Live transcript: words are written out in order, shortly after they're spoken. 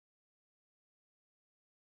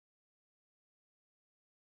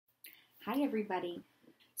Hi everybody.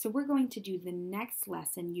 So we're going to do the next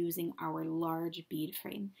lesson using our large bead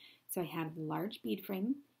frame. So I have the large bead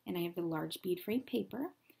frame and I have the large bead frame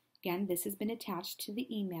paper. Again, this has been attached to the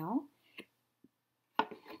email.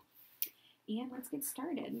 And let's get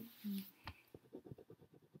started.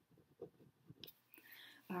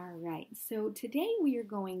 All right, so today we are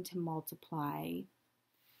going to multiply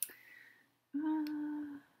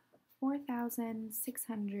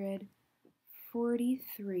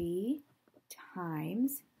 4,643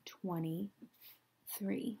 times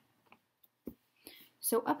 23.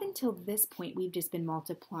 So up until this point, we've just been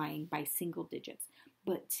multiplying by single digits.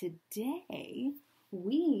 But today,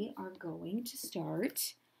 we are going to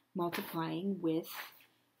start multiplying with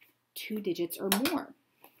 2 digits or more.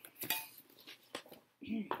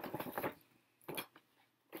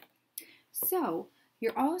 So,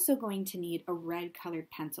 you're also going to need a red colored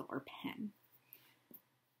pencil or pen.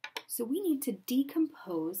 So we need to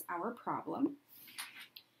decompose our problem.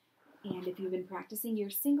 And if you've been practicing your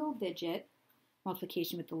single digit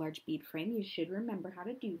multiplication with the large bead frame, you should remember how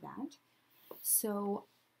to do that. So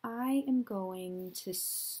I am going to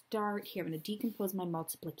start here. I'm going to decompose my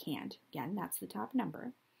multiplicand. Again, that's the top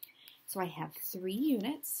number. So I have 3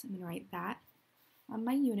 units. I'm going to write that on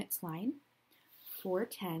my units line. 4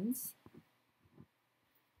 tens,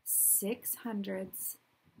 6 hundreds,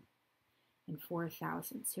 and 4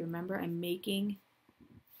 thousandths. So remember, I'm making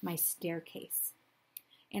my staircase.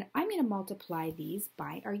 And I'm going to multiply these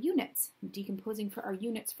by our units. I'm decomposing for our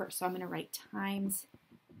units first. So I'm going to write times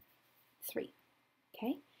 3.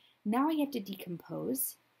 Okay? Now I have to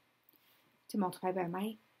decompose to multiply by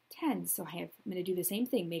my tens. So I'm going to do the same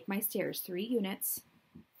thing. Make my stairs. 3 units,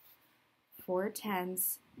 4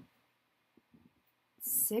 tens,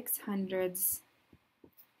 6 hundreds,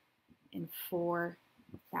 and 4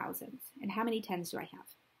 thousandths. And how many tens do I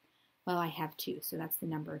have? Well, I have 2, so that's the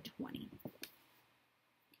number 20.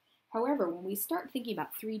 However, when we start thinking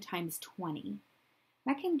about 3 times 20,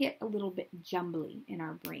 that can get a little bit jumbly in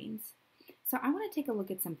our brains. So I want to take a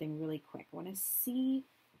look at something really quick. I want to see,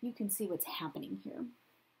 you can see what's happening here.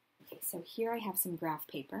 Okay, so here I have some graph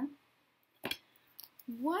paper.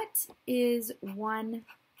 What is 1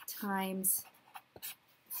 times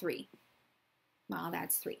 3? Well,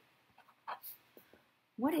 that's 3.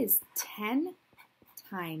 What is 10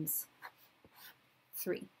 times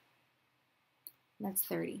 3? That's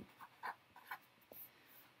 30.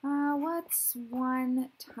 What's 1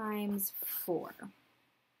 times 4?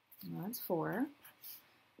 Well, that's 4.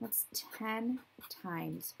 What's 10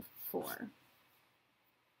 times 4?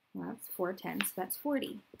 Well, that's 4 tenths, so that's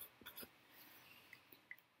 40.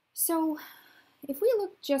 So if we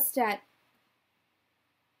look just at,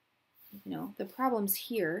 the problems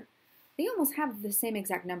here, they almost have the same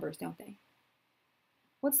exact numbers, don't they?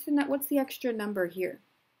 What's the extra number here?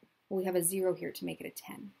 Well, we have a 0 here to make it a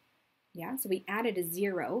 10. Yeah, so we added a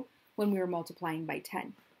 0 when we were multiplying by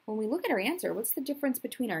 10. When we look at our answer, what's the difference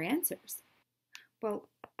between our answers? Well,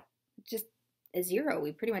 just a 0.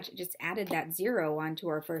 We pretty much just added that 0 onto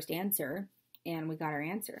our first answer, and we got our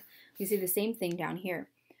answer. We see the same thing down here.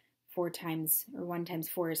 1 times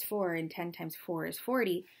 4 is 4, and 10 times 4 is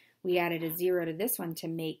 40. We added a 0 to this one to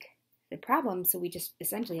make the problem, so we just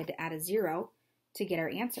essentially had to add a 0 to get our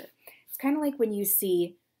answer. It's kind of like when you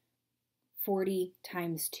see 40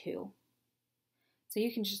 times 2. So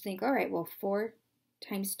you can just think, all right, well, 4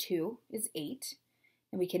 times 2 is 8,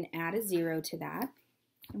 and we can add a 0 to that,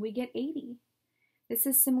 and we get 80. This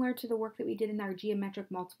is similar to the work that we did in our geometric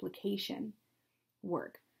multiplication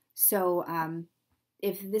work. So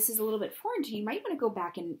if this is a little bit foreign to you, you might want to go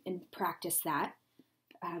back and practice that.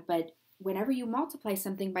 But whenever you multiply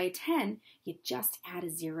something by 10, you just add a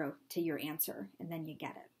 0 to your answer, and then you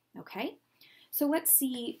get it, okay? So let's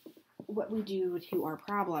see what we do to our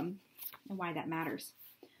problem and why that matters.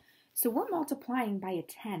 So we're multiplying by a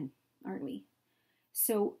 10, aren't we?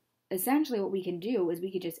 So essentially what we can do is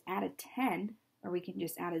we could just add a 10, or we can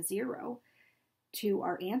just add a 0 to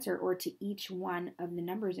our answer or to each one of the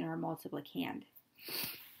numbers in our multiplicand.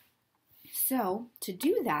 So to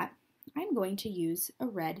do that, I'm going to use a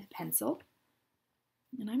red pencil,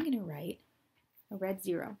 and I'm going to write a red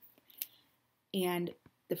 0. And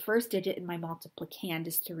the first digit in my multiplicand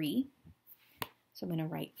is 3. So I'm going to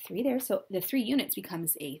write 3 there. So the 3 units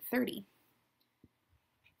becomes a 30.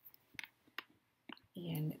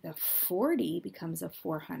 And the 40 becomes a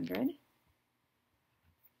 400.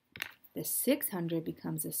 The 600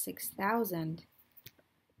 becomes a 6,000.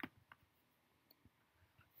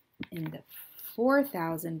 And the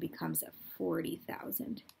 4,000 becomes a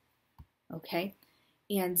 40,000. Okay?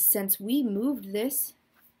 And since we moved this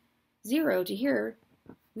 0 to here,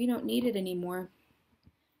 we don't need it anymore.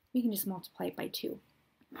 we can just multiply it by 2.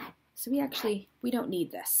 So we don't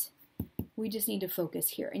need this. We just need to focus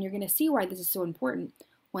here. And you're going to see why this is so important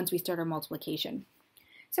once we start our multiplication.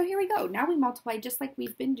 So here we go. Now we multiply just like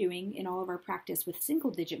we've been doing in all of our practice with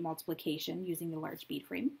single-digit multiplication using the large bead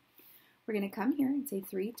frame. We're going to come here and say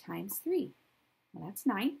 3 times 3. Well, that's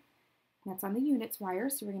 9. That's on the units wire,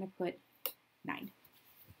 so we're going to put 9.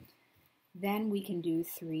 Then we can do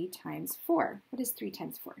 3 times 4. What is 3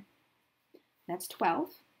 times 4? That's 12.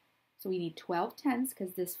 So we need 12 tens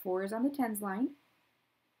because this 4 is on the tens line.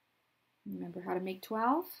 Remember how to make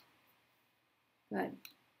 12? Good.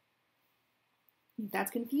 If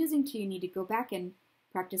that's confusing to you, you need to go back and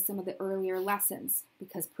practice some of the earlier lessons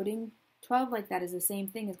because putting 12 like that is the same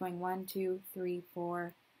thing as going 1, 2, 3,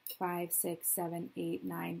 4, 5, 6, 7, 8,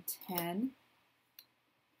 9, 10,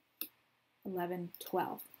 11,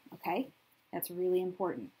 12. Okay? That's really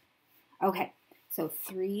important. Okay, so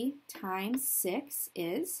 3 times 6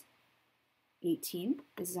 is 18.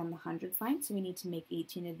 This is on the hundreds line, so we need to make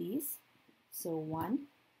 18 of these. So 1,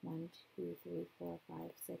 2, 3, 4, 5,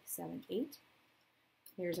 6, 7, 8.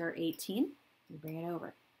 Here's our 18. We bring it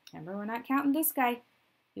over. Remember, we're not counting this guy.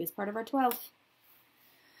 He was part of our 12.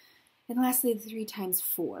 And lastly, 3 times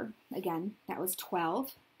 4. Again, that was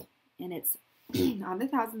 12. And it's on the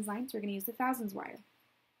thousands line, so we're going to use the thousands wire.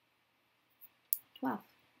 12.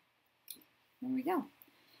 There we go.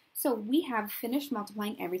 So we have finished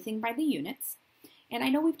multiplying everything by the units. And I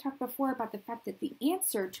know we've talked before about the fact that the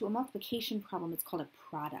answer to a multiplication problem is called a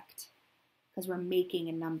product because we're making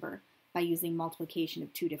a number by using multiplication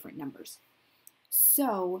of two different numbers.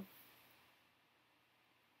 So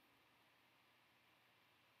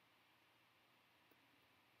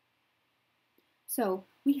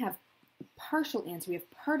we have partial answer. We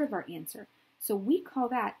have part of our answer. So we call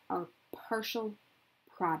that our partial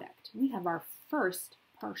product. We have our first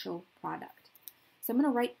partial product. So I'm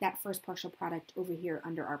going to write that first partial product over here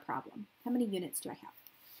under our problem. How many units do I have?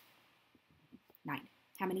 9.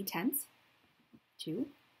 How many tens? 2.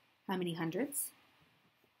 How many hundreds?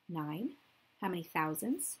 9. How many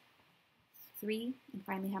thousands? 3. And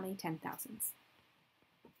finally, how many 10,000s?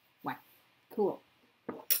 1. Cool.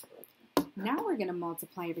 Now we're going to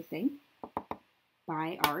multiply everything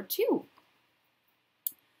by our 2.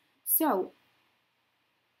 So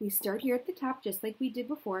we start here at the top just like we did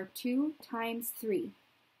before. 2 times 3.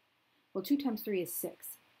 Well, 2 times 3 is 6.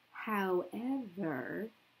 However,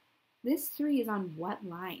 this 3 is on what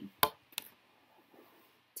line?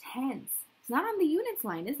 Tens. It's not on the units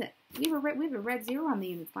line, is it? We have a red 0 on the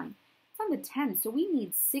units line. It's on the tens, so we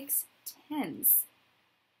need 6 tens.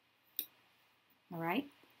 All right?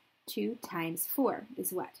 2 times 4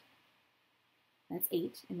 is what? That's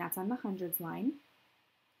 8, and that's on the hundreds line.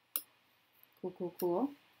 Cool, cool,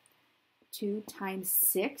 cool. 2 times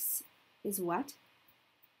 6 is what?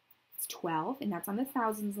 It's 12, and that's on the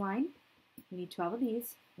thousands line. We need 12 of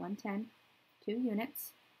these. 110, 2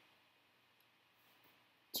 units.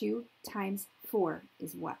 2 times 4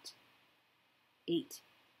 is what? 8.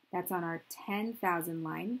 That's on our 10,000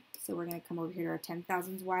 line. So we're going to come over here to our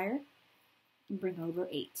 10,000s wire and bring over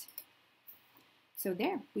 8. So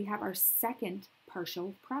there, we have our second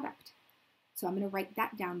partial product. So I'm going to write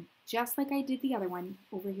that down just like I did the other one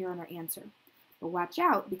over here on our answer. But watch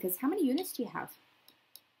out, because how many units do you have?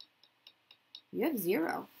 You have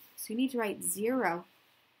 0. So you need to write 0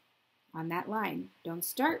 on that line. Don't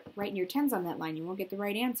start writing your tens on that line. You won't get the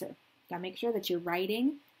right answer. Got to make sure that you're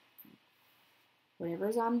writing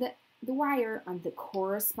whatever's on the wire on the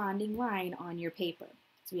corresponding line on your paper.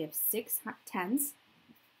 So we have 6 tens.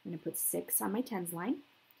 I'm going to put 6 on my tens line.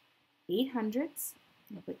 8 hundreds.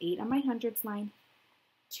 I'm going to put 8 on my hundreds line.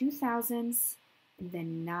 2 thousands. And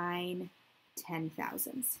then 9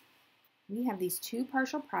 10,000s. We have these two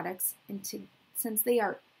partial products, and since they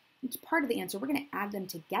are each part of the answer, we're going to add them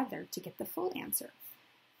together to get the full answer.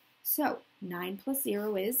 So 9 plus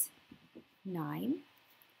 0 is 9.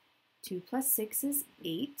 2 plus 6 is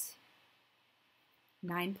 8.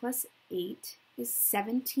 9 plus 8 is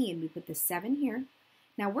 17. We put the 7 here.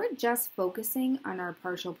 Now we're just focusing on our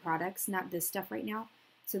partial products, not this stuff right now.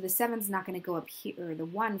 So the 7's not going to go up here, or the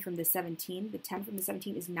 1 from the 17, the 10 from the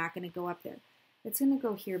 17 is not going to go up there. It's going to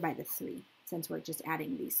go here by the 3, since we're just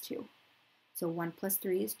adding these two. So 1 plus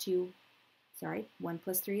 3 is 2. Sorry, 1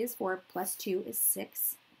 plus 3 is 4, plus 2 is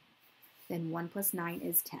 6. Then 1 plus 9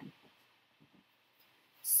 is 10.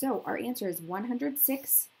 So our answer is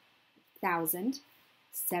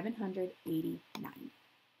 106,789.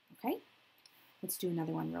 Okay? Let's do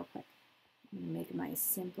another one real quick. I'm going to make my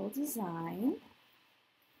simple design.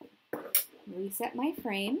 Reset my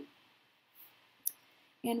frame.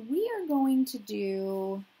 And we are going to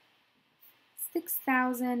do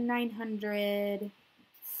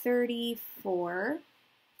 6,934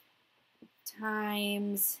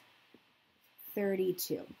 times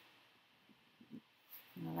 32.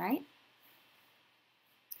 All right.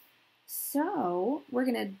 So we're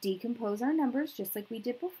going to decompose our numbers just like we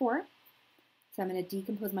did before. So I'm going to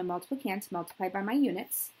decompose my multiplicand multiplied by my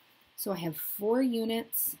units. So I have 4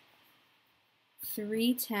 units,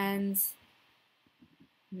 3 tens,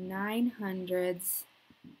 9 hundreds,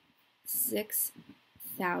 6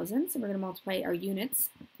 thousands. So we're going to multiply our units,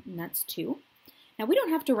 and that's 2. Now we don't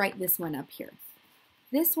have to write this one up here.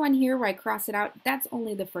 This one here where I cross it out, that's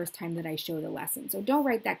only the first time that I show the lesson. So don't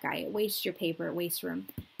write that guy. It wastes your paper, it wastes room.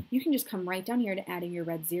 You can just come right down here to adding your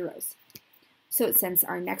red zeros. So since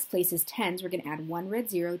our next place is tens, we're going to add 1 red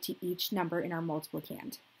 0 to each number in our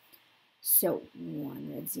multiplicand. So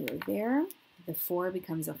 1 red 0 there. The 4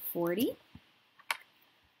 becomes a 40.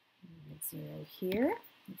 Red 0 here.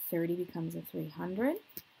 30 becomes a 300.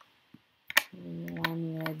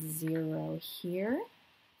 1 red 0 here.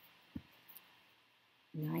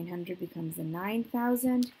 900 becomes a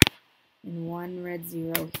 9,000. And 1 red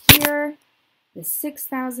 0 here. The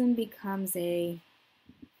 6,000 becomes a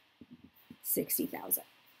 60,000.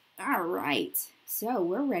 All right, so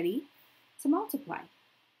we're ready to multiply.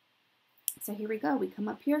 So here we go. We come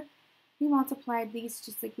up here. We multiplied these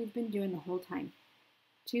just like we've been doing the whole time.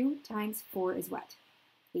 2 times 4 is what?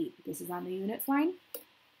 8. This is on the units line.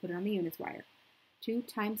 Put it on the units wire. 2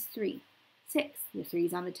 times 3, 6. The 3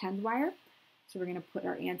 is on the tens wire. So we're going to put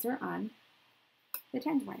our answer on the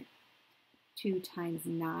tens wire. 2 times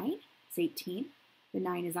 9 is 18. The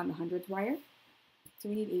 9 is on the hundreds wire. So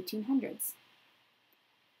we need 18 hundreds.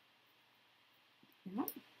 Yeah.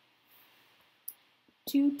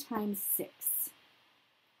 2 times 6.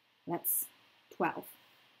 That's 12.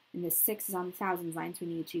 And the 6 is on the thousands line, so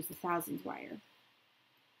we need to choose the thousands wire.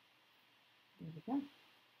 There we go.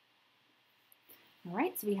 All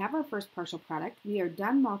right, so we have our first partial product. We are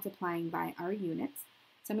done multiplying by our units.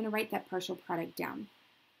 So I'm going to write that partial product down.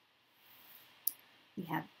 We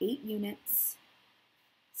have 8 units,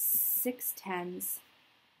 6 tens,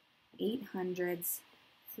 8 hundreds,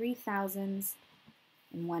 3 thousands,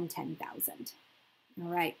 and 1 10,000. All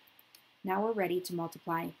right, now we're ready to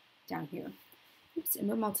multiply down here. Oops, and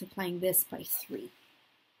we're multiplying this by 3.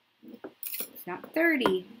 It's not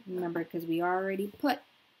 30, remember, because we already put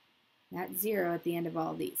that 0 at the end of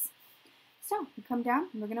all of these. So we come down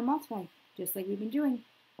and we're going to multiply, just like we've been doing.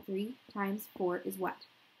 3 times 4 is what?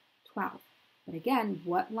 12. But again,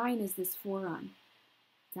 what line is this 4 on?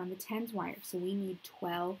 It's on the tens wire, so we need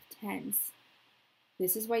 12 tens.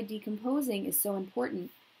 This is why decomposing is so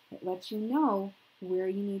important. It lets you know where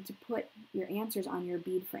you need to put your answers on your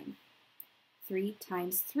bead frame. 3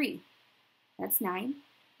 times 3, that's 9.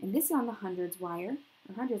 And this is on the hundreds wire,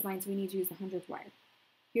 or hundreds line, so we need to use the hundreds wire.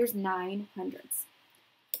 Here's 9 hundreds.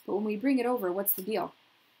 But when we bring it over, what's the deal?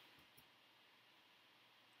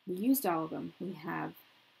 We used all of them. We have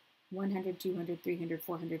 100, 200, 300,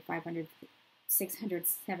 400, 500, 600,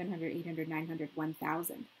 700, 800, 900,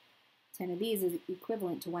 1,000. 10 of these is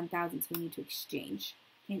equivalent to 1,000, so we need to exchange.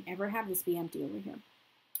 Can't ever have this be empty over here.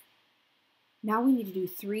 Now we need to do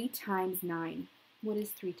 3 times 9. What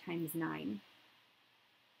is 3 times 9?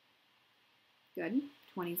 Good,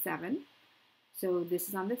 27. So this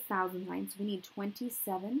is on the thousand line, so we need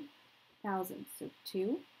 27,000. So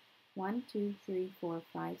 2, 1, 2, 3, 4,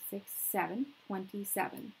 5, 6, 7,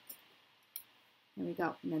 27. There we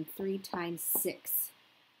go. And then 3 times 6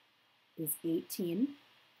 is 18.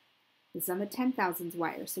 This is on the 10,000s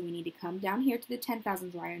wire, so we need to come down here to the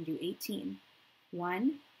 10,000s wire and do 18.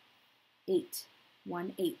 1, 8.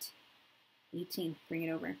 1, 8. 18. Bring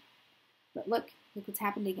it over. But look what's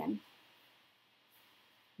happened again.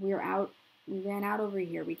 We're out. We ran out over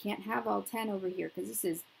here. We can't have all 10 over here because this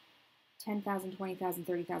is 10,000, 20,000,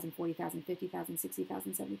 30,000, 40,000, 50,000,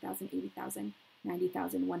 60,000, 70,000, 80,000,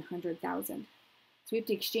 90,000, 100,000. So we have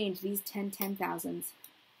to exchange these 10,000s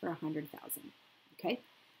for 100,000. Okay?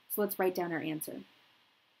 So let's write down our answer.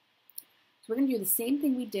 So we're going to do the same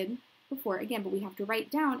thing we did before again, but we have to write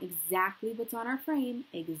down exactly what's on our frame,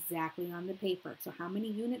 exactly on the paper. So how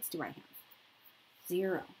many units do I have?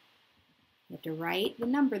 0. You have to write the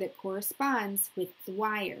number that corresponds with the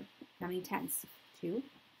wire. How many tens? 2.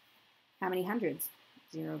 How many hundreds?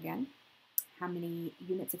 0 again. How many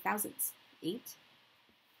units of thousands? 8.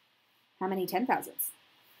 How many 10,000s?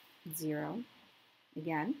 0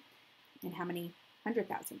 again. And how many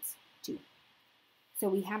 100,000s? 2. So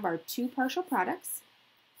we have our 2 partial products.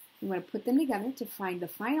 We want to put them together to find the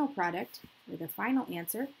final product, or the final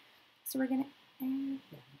answer. So we're going to add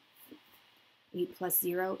them. 8 plus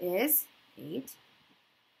 0 is 8.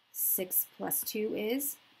 6 plus 2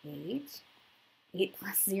 is 8. 8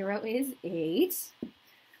 plus 0 is 8.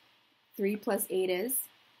 3 plus 8 is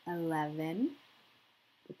 11.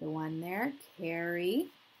 Put the 1 there. Carry.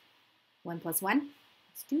 1 plus 1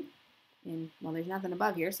 is 2. And, well, there's nothing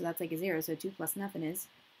above here, so that's like a 0. So 2 plus nothing is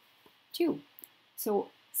 2. So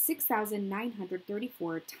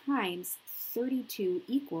 6,934 times 32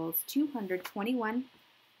 equals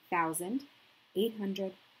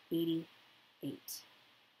 221,888.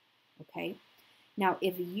 Okay? Now,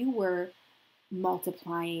 if you were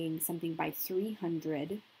multiplying something by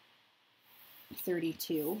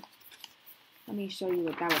 332, let me show you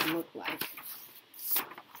what that would look like.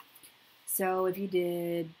 So if you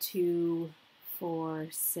did 2, 4,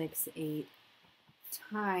 6, 8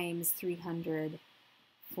 times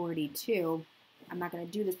 342, I'm not going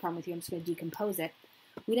to do this problem with you, I'm just going to decompose it.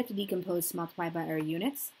 We'd have to decompose to multiply by our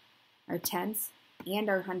units, our tens, and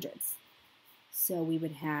our hundreds. So we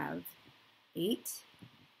would have 8,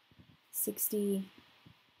 60,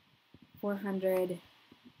 400,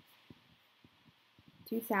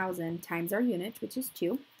 2,000 times our unit, which is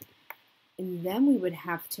 2. And then we would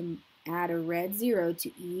have to add a red 0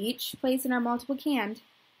 to each place in our multiplicand.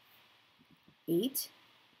 8,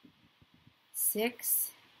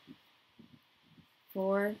 6,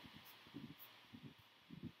 4,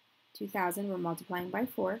 2,000. We're multiplying by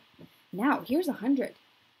 4. Now, here's 100.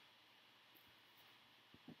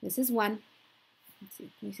 This is 1. Let's see.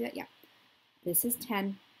 Can you see that? Yeah. This is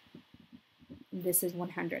 10. This is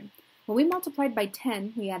 100. When we multiplied by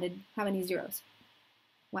 10, we added how many zeros?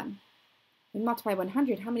 1. When we multiply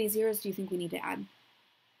 100, how many zeros do you think we need to add?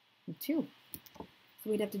 2. So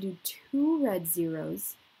we'd have to do 2 red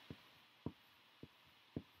zeros.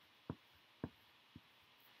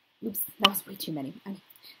 Oops, that was way too many. I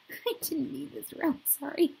didn't need this row,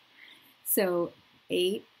 sorry. So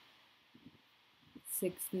 8,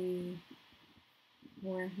 60,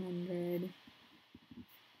 400.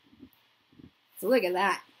 So look at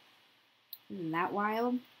that. Isn't that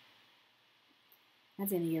wild?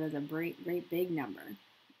 That's going to give us a great big number,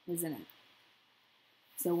 isn't it?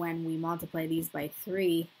 So when we multiply these by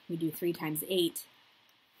 3, we do 3 times 8.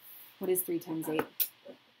 What is 3 times 8?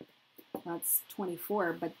 Well, it's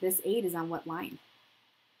 24, but this 8 is on what line?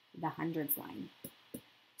 The hundreds line.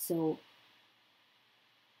 So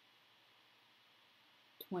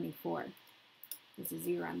 24. There's a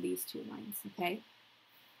 0 on these two lines, okay?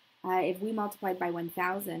 If we multiplied by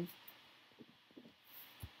 1,000,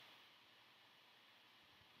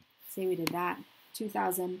 say we did that,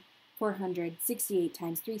 2,468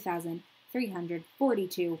 times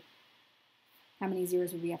 3,342. How many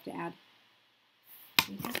zeros would we have to add?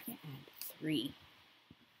 We have to add 3.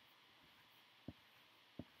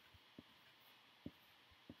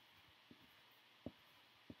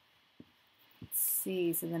 Let's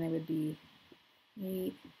see, so then it would be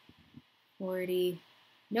 8, 40,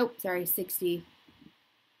 nope, sorry, 60,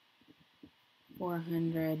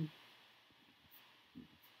 400.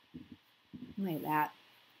 Like that.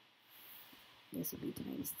 This would be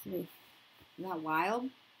times 3. Isn't that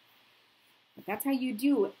wild? But that's how you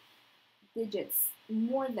do digits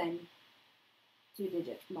more than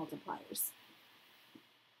 2-digit multipliers.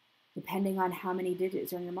 Depending on how many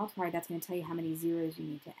digits are in your multiplier, that's going to tell you how many zeros you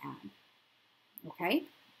need to add. Okay?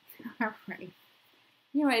 All right.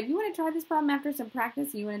 You know what? If you want to try this problem after some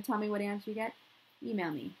practice and you want to tell me what answer you get,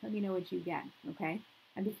 email me. Let me know what you get. Okay?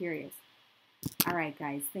 I'd be curious. All right,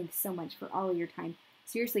 guys. Thanks so much for all of your time.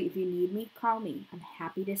 Seriously, if you need me, call me. I'm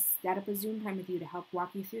happy to set up a Zoom time with you to help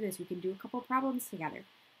walk you through this. We can do a couple problems together.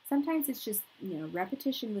 Sometimes it's just,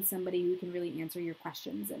 repetition with somebody who can really answer your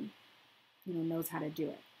questions and, knows how to do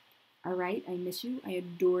it. All right, I miss you. I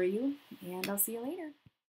adore you, and I'll see you later.